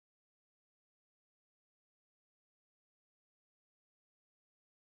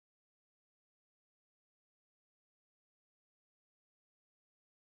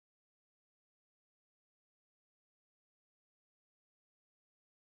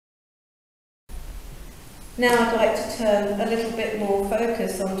Now I'd like to turn a little bit more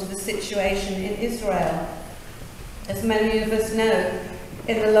focus onto the situation in Israel. As many of us know,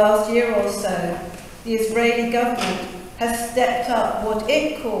 in the last year or so, the Israeli government has stepped up what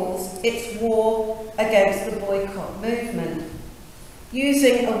it calls its war against the boycott movement,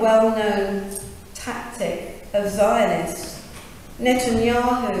 using a well-known tactic of Zionists.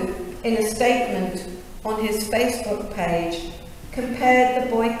 Netanyahu, in a statement on his Facebook page, compared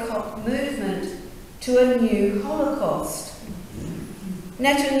the boycott movement to a new Holocaust.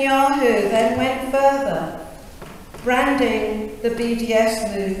 Netanyahu then went further, branding the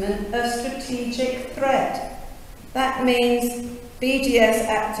BDS movement a strategic threat. That means BDS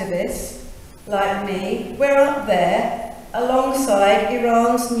activists, like me, we're up there alongside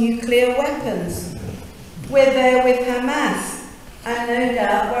Iran's nuclear weapons. We're there with Hamas, and no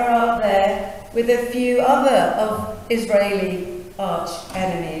doubt we're up there with a few other of Israeli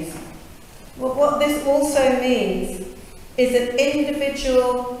arch-enemies. Well, what this also means is that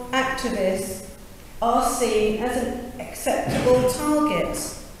individual activists are seen as an acceptable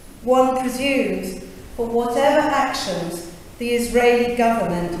targets, one presumes, for whatever actions the Israeli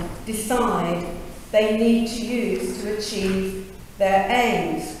government decide they need to use to achieve their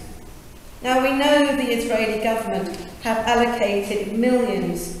aims. Now, we know the Israeli government have allocated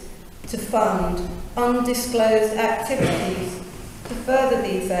millions to fund undisclosed activities to further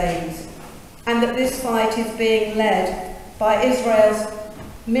these aims, and that this fight is being led by Israel's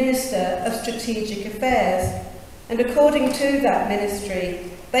Minister of Strategic Affairs, and according to that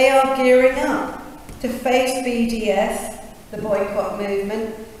ministry, they are gearing up to face BDS, the boycott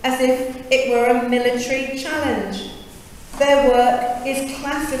movement, as if it were a military challenge. Their work is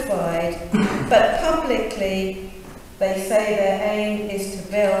classified, but publicly they say their aim is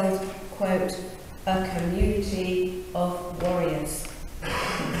to build, quote, a community of warriors.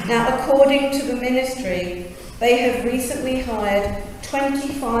 Now, according to the ministry, they have recently hired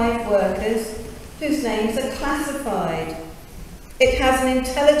 25 workers whose names are classified. It has an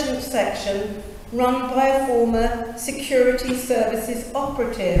intelligence section run by a former security services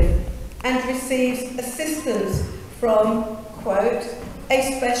operative and receives assistance from, quote,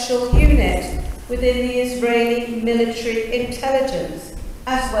 a special unit within the Israeli military intelligence,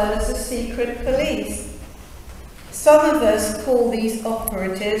 as well as the secret police. Some of us call these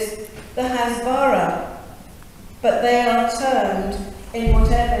operatives the Hasbara, but they are termed, in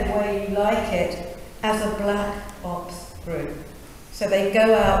whatever way you like it, as a black ops group. So they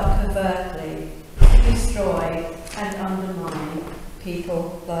go out covertly to destroy and undermine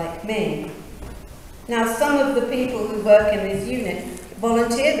people like me. Now, some of the people who work in this unit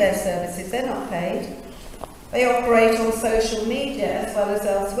volunteer their services, they're not paid. They operate on social media as well as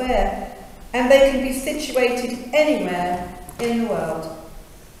elsewhere, and they can be situated anywhere in the world.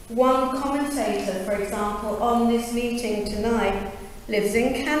 One commentator, for example, on this meeting tonight lives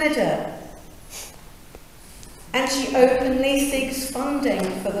in Canada, and she openly seeks funding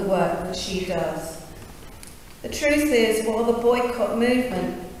for the work that she does. The truth is, while the boycott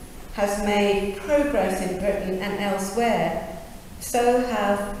movement has made progress in Britain and elsewhere, so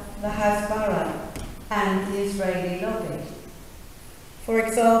have the Hasbara and the Israeli lobby. For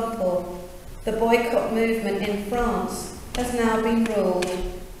example, the boycott movement in France has now been ruled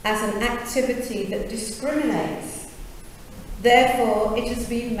as an activity that discriminates. Therefore, it has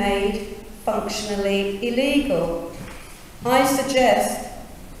been made functionally illegal. I suggest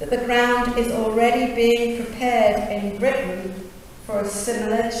that the ground is already being prepared in Britain for a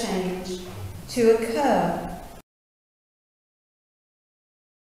similar change to occur.